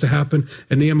supposed to happen.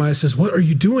 And Nehemiah says, what are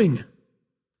you doing?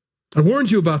 I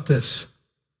warned you about this.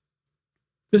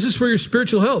 This is for your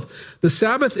spiritual health. The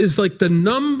Sabbath is like the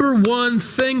number one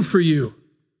thing for you.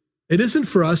 It isn't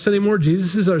for us anymore.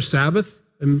 Jesus is our Sabbath.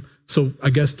 And so I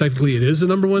guess technically it is the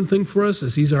number one thing for us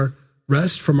as he's our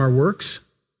rest from our works.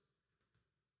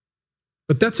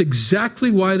 But that's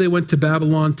exactly why they went to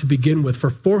Babylon to begin with. For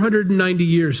 490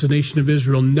 years, the nation of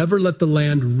Israel never let the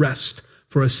land rest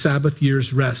for a Sabbath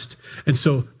year's rest. And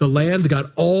so the land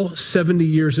got all 70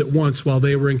 years at once while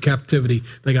they were in captivity.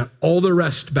 They got all the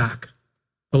rest back.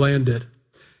 The land did.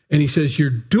 And he says, you're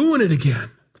doing it again.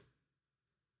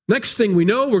 Next thing we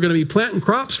know, we're going to be planting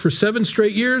crops for 7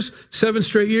 straight years,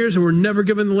 and we're never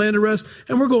giving the land a rest.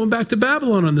 And we're going back to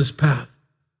Babylon on this path.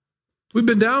 We've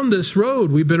been down this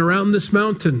road. We've been around this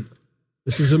mountain.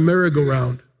 This is a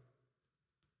merry-go-round.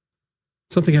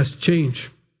 Something has to change.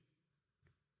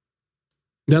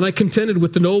 Then I contended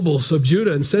with the nobles of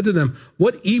Judah and said to them,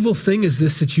 what evil thing is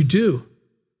this that you do,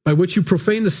 by which you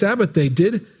profane the Sabbath day?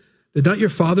 Did not your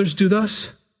fathers do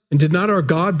thus? And did not our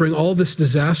God bring all this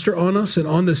disaster on us and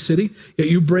on this city? Yet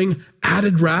you bring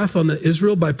added wrath on the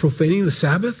Israel by profaning the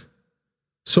Sabbath?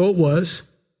 So it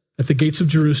was at the gates of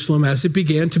Jerusalem, as it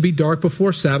began to be dark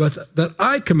before Sabbath, that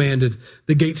I commanded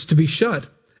the gates to be shut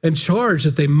and charged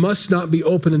that they must not be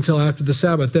open until after the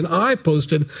Sabbath. Then I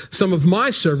posted some of my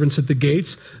servants at the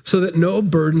gates so that no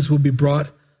burdens would be brought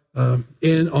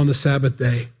in on the Sabbath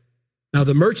day. Now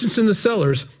the merchants and the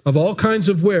sellers of all kinds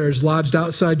of wares lodged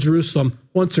outside Jerusalem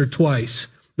once or twice.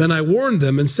 Then I warned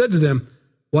them and said to them,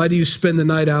 why do you spend the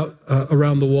night out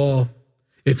around the wall?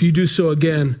 If you do so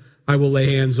again, I will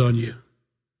lay hands on you.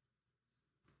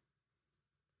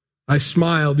 I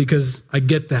smile because I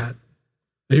get that.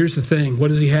 But here's the thing. What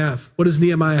does he have? What does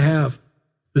Nehemiah have?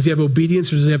 Does he have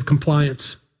obedience or does he have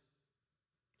compliance?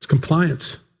 It's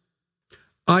compliance.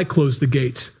 I closed the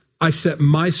gates. I set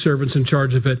my servants in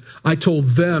charge of it. I told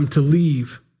them to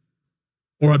leave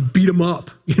or I beat them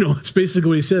up. That's basically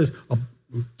what he says. I'll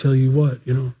tell you what,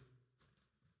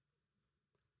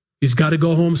 He's got to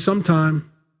go home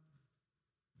sometime.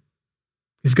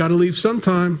 He's got to leave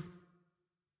sometime.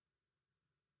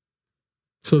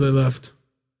 So they left.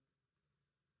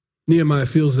 Nehemiah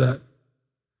feels that.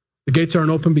 The gates aren't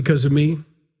open because of me.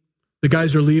 The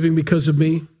guys are leaving because of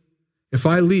me. If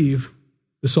I leave,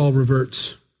 this all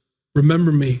reverts.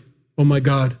 Remember me, oh my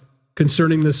God,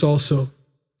 concerning this also,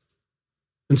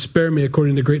 and spare me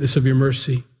according to the greatness of your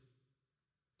mercy.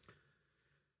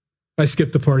 I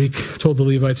skipped the part. He told the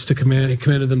Levites he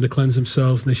commanded them to cleanse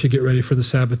themselves, and they should get ready for the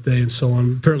Sabbath day and so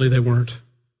on. Apparently they weren't.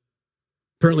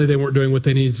 Apparently they weren't doing what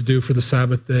they needed to do for the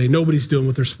Sabbath day. Nobody's doing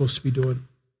what they're supposed to be doing.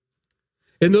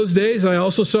 In those days, I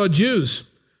also saw Jews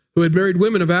who had married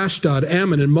women of Ashdod,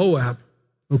 Ammon, and Moab.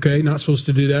 Okay, not supposed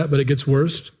to do that, but it gets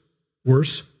worse.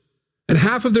 And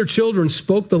half of their children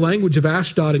spoke the language of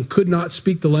Ashdod and could not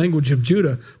speak the language of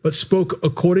Judah, but spoke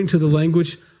according to the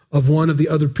language of one of the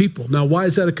other people. Now, why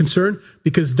is that a concern?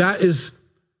 Because that is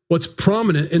what's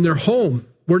prominent in their home.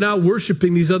 We're now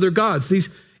worshiping these other gods.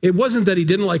 It wasn't that he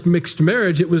didn't like mixed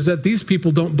marriage. It was that these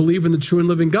people don't believe in the true and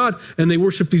living God, and they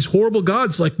worship these horrible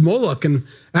gods like Moloch and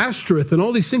Ashtoreth and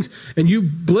all these things. And you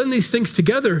blend these things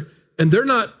together, and they're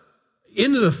not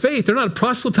into the faith. They're not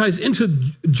proselytized into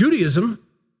Judaism.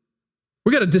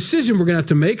 We got a decision we're going to have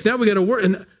to make. Now we got to work.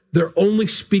 And they're only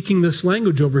speaking this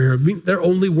language over here. They're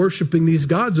only worshiping these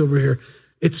gods over here.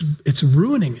 It's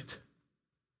ruining it.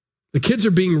 The kids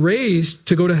are being raised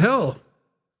to go to hell.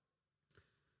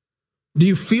 Do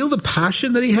you feel the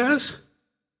passion that he has?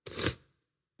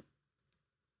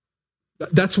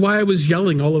 That's why I was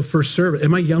yelling all of first service.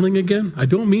 Am I yelling again? I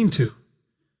don't mean to.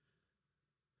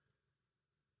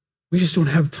 We just don't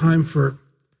have time for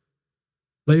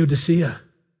Laodicea.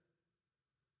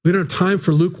 We don't have time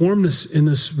for lukewarmness in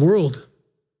this world.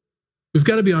 We've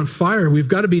got to be on fire. We've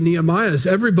got to be Nehemiahs.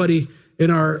 Everybody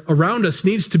around us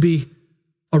needs to be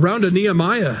around a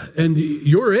Nehemiah, and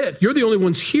you're it. You're the only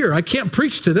ones here. I can't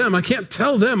preach to them. I can't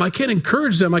tell them. I can't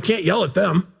encourage them. I can't yell at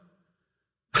them.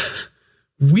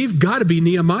 We've got to be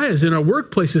Nehemiahs in our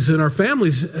workplaces, in our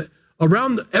families,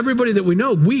 around everybody that we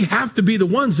know. We have to be the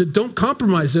ones that don't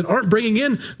compromise, that aren't bringing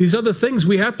in these other things.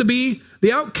 We have to be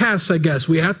the outcasts, I guess.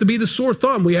 We have to be the sore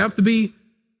thumb. We have to be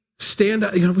stand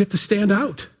out. We have to stand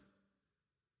out.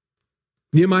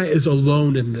 Nehemiah is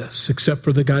alone in this, except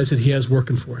for the guys that he has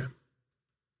working for him.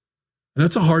 And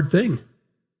that's a hard thing.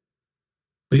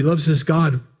 But he loves his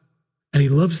God, and he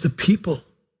loves the people.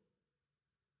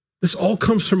 This all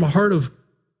comes from a heart of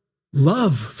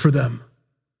love for them.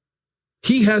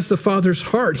 He has the Father's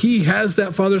heart. He has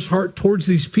that Father's heart towards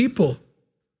these people.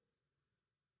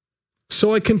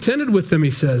 So I contended with them,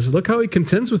 he says. Look how he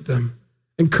contends with them.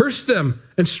 And cursed them,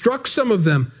 and struck some of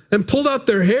them, and pulled out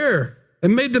their hair,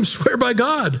 and made them swear by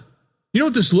God. You know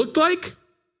what this looked like?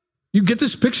 You get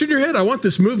this picture in your head? I want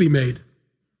this movie made.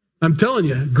 I'm telling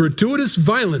you, gratuitous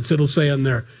violence, it'll say on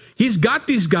there. He's got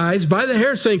these guys by the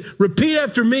hair saying, repeat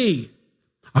after me.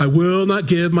 I will not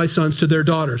give my sons to their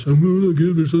daughters. I will not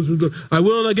give their sons to their daughters. I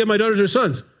will not give my daughters their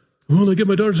sons. I will not give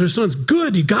my daughters their sons.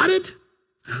 Good, you got it?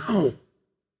 No.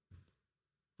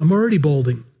 I'm already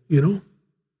balding,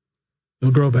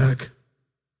 They'll grow back.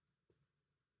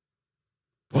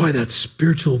 Boy, that's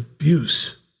spiritual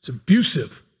abuse. It's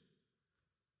abusive.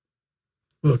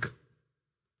 Look,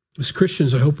 as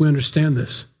Christians, I hope we understand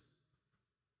this.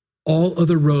 All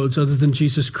other roads other than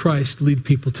Jesus Christ lead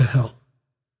people to hell.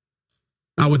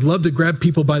 I would love to grab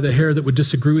people by the hair that would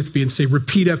disagree with me and say,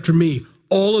 repeat after me.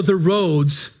 All other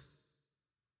roads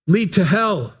lead to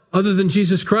hell other than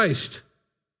Jesus Christ.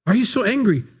 Why are you so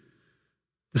angry?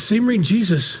 The same reason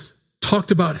Jesus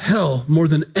talked about hell more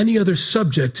than any other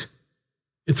subject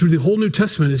and through the whole New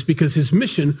Testament is because his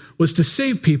mission was to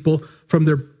save people from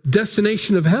their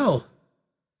destination of hell.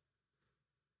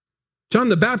 John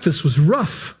the Baptist was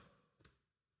rough.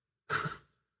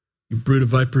 You brood of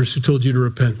vipers, who told you to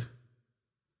repent?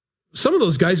 Some of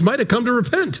those guys might have come to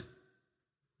repent.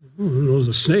 It was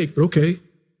a snake, but okay,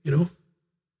 All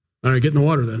right, get in the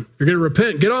water then. If you're going to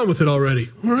repent, get on with it already.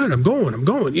 All right, I'm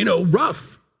going.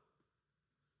 Rough.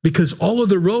 Because all of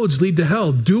the roads lead to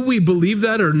hell. Do we believe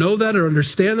that or know that or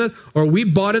understand that? Or are we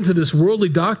bought into this worldly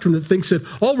doctrine that thinks that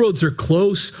all roads are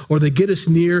close or they get us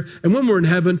near, and when we're in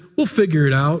heaven, we'll figure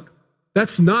it out?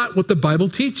 That's not what the Bible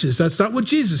teaches. That's not what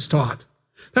Jesus taught.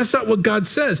 That's not what God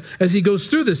says as he goes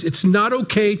through this. It's not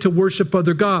okay to worship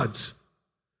other gods.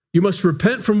 You must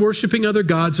repent from worshiping other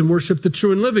gods and worship the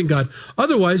true and living God.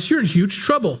 Otherwise, you're in huge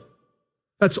trouble.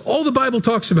 That's all the Bible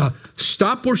talks about.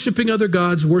 Stop worshiping other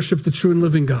gods, worship the true and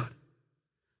living God.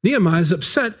 Nehemiah is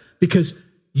upset because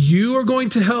you are going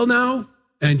to hell now,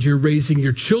 and you're raising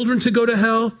your children to go to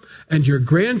hell, and your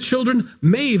grandchildren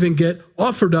may even get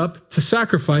offered up to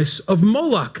sacrifice of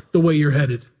Moloch the way you're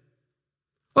headed.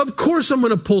 Of course I'm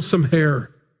going to pull some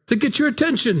hair to get your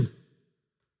attention.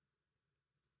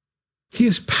 He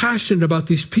is passionate about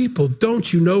these people.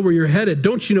 Don't you know where you're headed?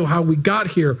 Don't you know how we got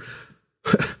here?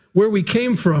 Where we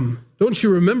came from? Don't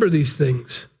you remember these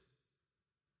things?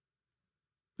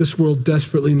 This world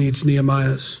desperately needs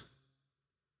Nehemiahs.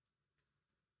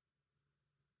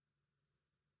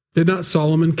 Did not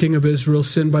Solomon, king of Israel,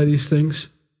 sin by these things?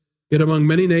 Yet among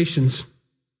many nations,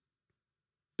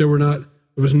 there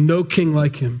was no king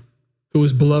like him who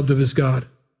was beloved of his God.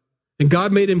 And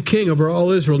God made him king over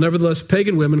all Israel. Nevertheless,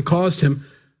 pagan women caused him,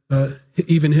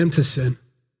 even him, to sin.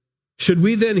 Should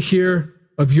we then hear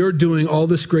of your doing all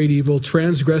this great evil,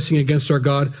 transgressing against our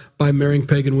God by marrying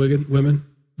pagan women?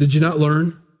 Did you not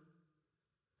learn?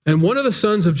 And one of the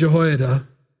sons of Jehoiada,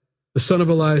 the son of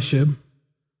Eliashib,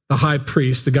 the high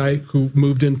priest, the guy who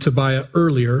moved in Tobiah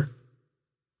earlier,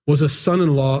 was a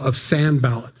son-in-law of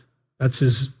Sanballat. That's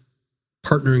his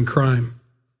partner in crime,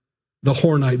 the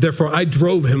Hornite. Therefore, I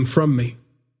drove him from me.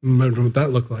 Remember what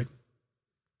that looked like.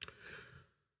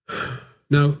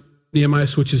 Now, Nehemiah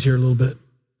switches here a little bit.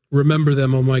 Remember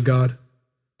them, O my God,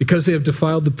 because they have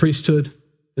defiled the priesthood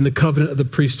and the covenant of the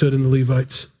priesthood and the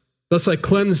Levites. Thus I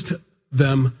cleansed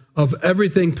them of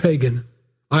everything pagan.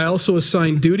 I also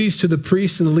assigned duties to the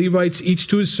priests and the Levites, each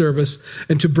to his service,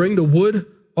 and to bring the wood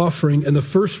offering and the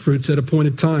first fruits at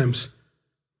appointed times.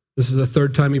 This is the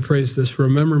third time he prays this.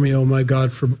 Remember me, O my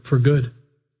God, for good.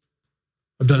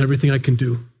 I've done everything I can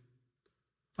do.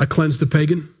 I cleansed the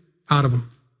pagan out of them.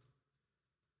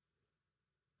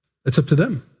 It's up to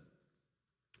them.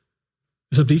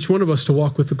 It's up to each one of us to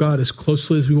walk with God as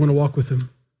closely as we want to walk with him.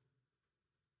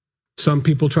 Some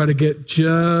people try to get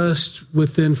just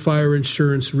within fire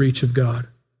insurance reach of God,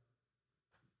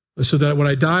 so that when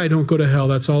I die, I don't go to hell.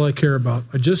 That's all I care about.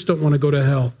 I just don't want to go to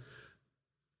hell.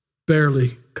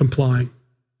 Barely complying,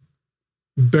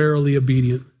 barely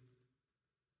obedient.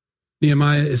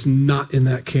 Nehemiah is not in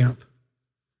that camp.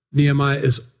 Nehemiah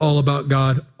is all about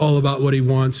God, all about what he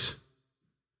wants,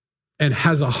 and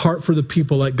has a heart for the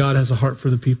people like God has a heart for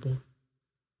the people.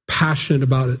 Passionate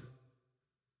about it.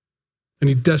 And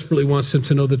he desperately wants them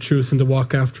to know the truth and to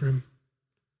walk after him.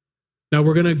 Now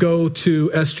we're going to go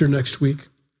to Esther next week.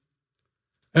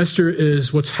 Esther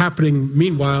is what's happening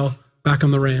meanwhile back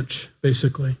on the ranch,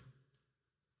 basically.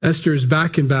 Esther is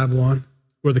back in Babylon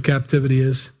where the captivity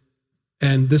is.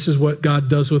 And this is what God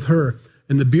does with her.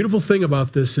 And the beautiful thing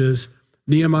about this is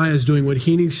Nehemiah is doing what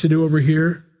he needs to do over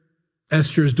here.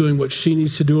 Esther is doing what she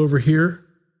needs to do over here.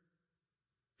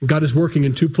 And God is working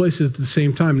in two places at the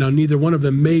same time. Now, neither one of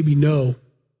them maybe know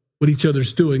what each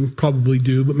other's doing, probably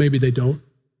do, but maybe they don't.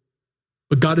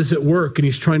 But God is at work, and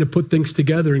he's trying to put things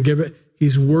together and give it.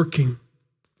 He's working.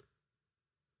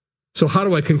 So how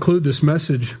do I conclude this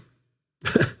message?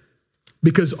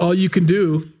 Because all you can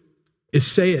do is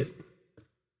say it.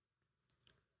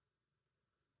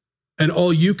 And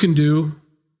all you can do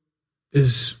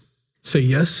is say,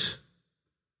 yes,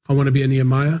 I want to be a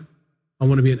Nehemiah. I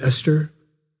want to be an Esther.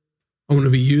 I want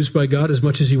to be used by God as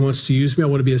much as he wants to use me. I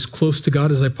want to be as close to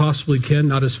God as I possibly can,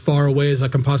 not as far away as I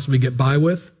can possibly get by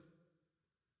with.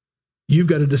 You've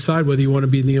got to decide whether you want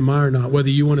to be Nehemiah or not, whether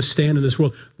you want to stand in this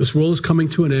world. This world is coming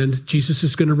to an end. Jesus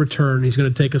is going to return. He's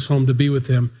going to take us home to be with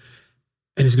him.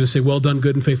 And he's going to say, well done,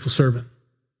 good and faithful servant.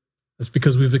 That's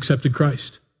because we've accepted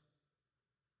Christ.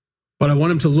 But I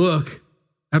want him to look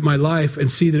at my life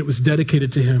and see that it was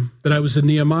dedicated to him, that I was a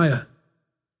Nehemiah,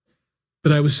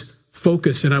 that I was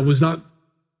focused and I was not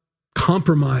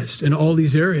compromised in all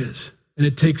these areas. And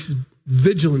it takes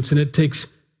vigilance and it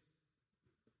takes,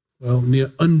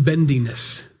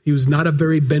 unbendiness. He was not a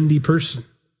very bendy person.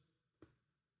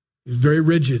 He was very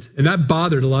rigid. And that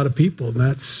bothered a lot of people. And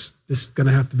that's just going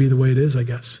to have to be the way it is, I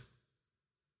guess.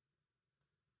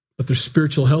 But their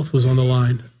spiritual health was on the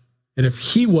line. And if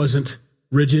he wasn't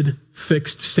rigid,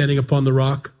 fixed, standing upon the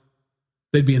rock,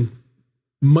 they'd be in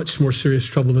much more serious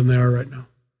trouble than they are right now.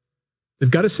 They've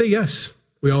got to say yes.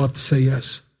 We all have to say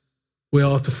yes. We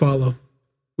all have to follow.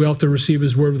 We all have to receive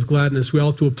his word with gladness. We all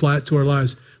have to apply it to our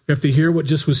lives. We have to hear what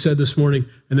just was said this morning,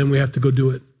 and then we have to go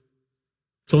do it.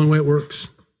 It's the only way it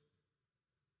works.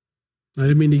 I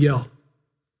didn't mean to yell.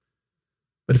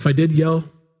 But if I did yell,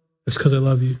 it's because I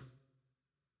love you.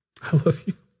 I love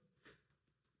you.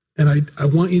 And I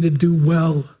want you to do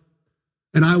well.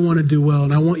 And I want to do well.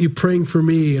 And I want you praying for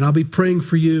me. And I'll be praying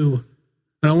for you.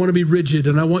 And I want to be rigid.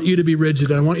 And I want you to be rigid.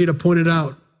 And I want you to point it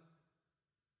out.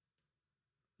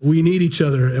 We need each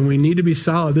other. And we need to be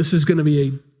solid. This is going to be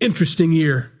an interesting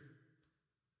year.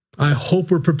 I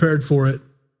hope we're prepared for it.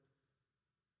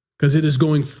 Because it is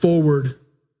going forward.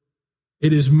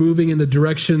 It is moving in the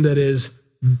direction that is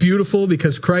beautiful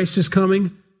because Christ is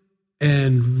coming.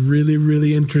 And really,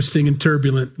 really interesting and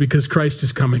turbulent because Christ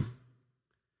is coming.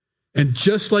 And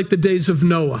just like the days of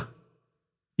Noah,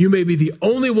 you may be the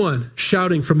only one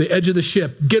shouting from the edge of the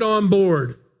ship, get on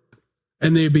board.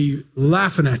 And they'd be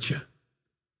laughing at you.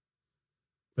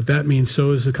 But that means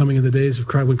so is the coming of the days of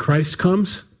Christ. When Christ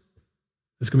comes,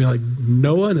 it's going to be like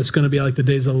Noah and it's going to be like the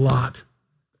days of Lot.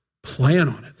 Plan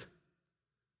on it.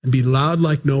 And be loud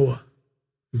like Noah.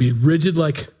 Be rigid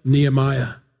like Nehemiah.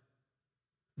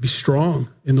 Be strong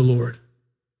in the Lord.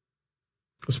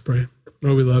 Let's pray.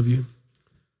 Lord, we love you.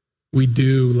 We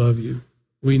do love you.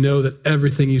 We know that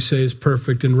everything you say is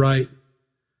perfect and right.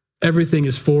 Everything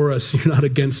is for us. You're not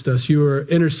against us. You are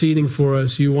interceding for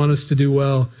us. You want us to do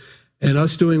well. And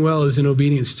us doing well is in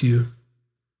obedience to you.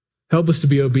 Help us to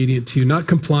be obedient to you, not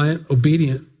compliant,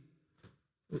 obedient.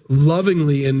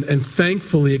 Lovingly and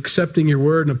thankfully accepting your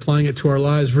word and applying it to our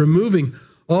lives, removing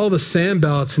all the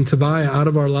Sanballats and Tobiah out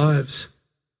of our lives.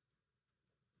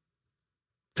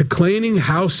 To cleaning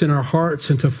house in our hearts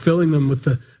and to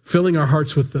filling our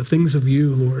hearts with the things of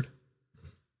you, Lord.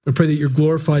 I pray that you're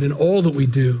glorified in all that we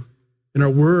do, in our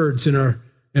words, in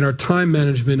our time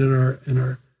management,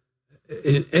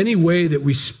 in any way that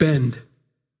we spend.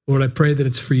 Lord, I pray that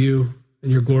it's for you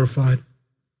and you're glorified.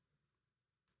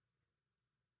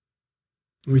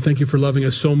 And we thank you for loving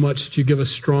us so much that you give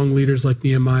us strong leaders like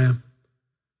Nehemiah,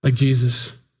 like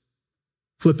Jesus,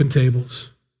 flipping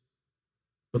tables,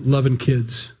 but loving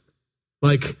kids,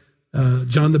 like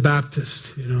John the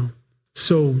Baptist,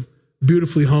 so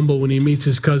beautifully humble when he meets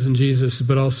his cousin Jesus,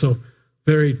 but also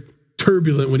very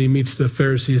turbulent when he meets the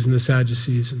Pharisees and the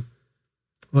Sadducees. And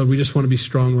Lord, we just want to be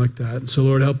strong like that. And so,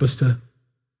 Lord, help us to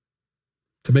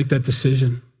make that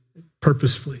decision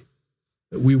purposefully,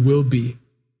 that we will be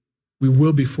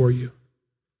for you.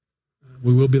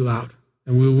 We will be loud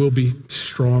and we will be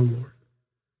strong, Lord.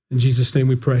 In Jesus' name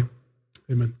we pray.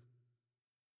 Amen.